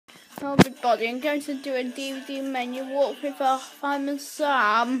Hello everybody, I'm going to do a DVD menu walk with a Firemen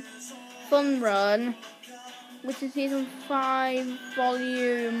Sam fun run, which is season 5,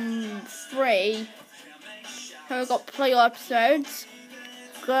 volume 3. So we've got player episodes,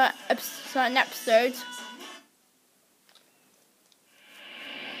 got certain episodes.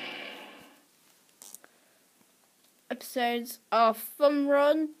 Episodes are Fun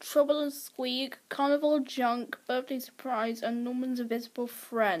Run, Trouble and Squeak, Carnival Junk, Birthday Surprise, and Norman's Invisible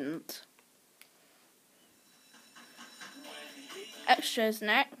Friend. Extras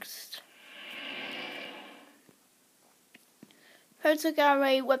next. Photo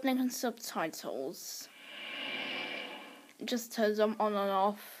gallery, web link and subtitles. It just turns them on and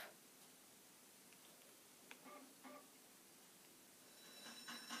off.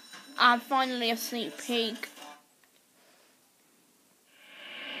 And finally a sneak peek.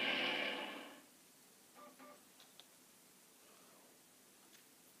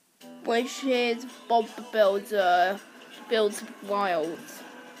 Which is Bob the Builder builds wild.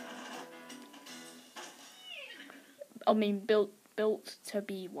 Built to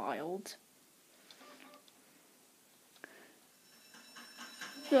be wild.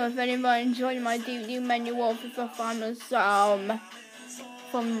 So if anyone enjoyed my DVD menu walk with a Firemen Sam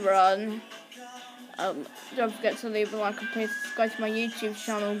fun run, don't forget to leave a like and please subscribe to my YouTube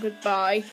channel. Goodbye.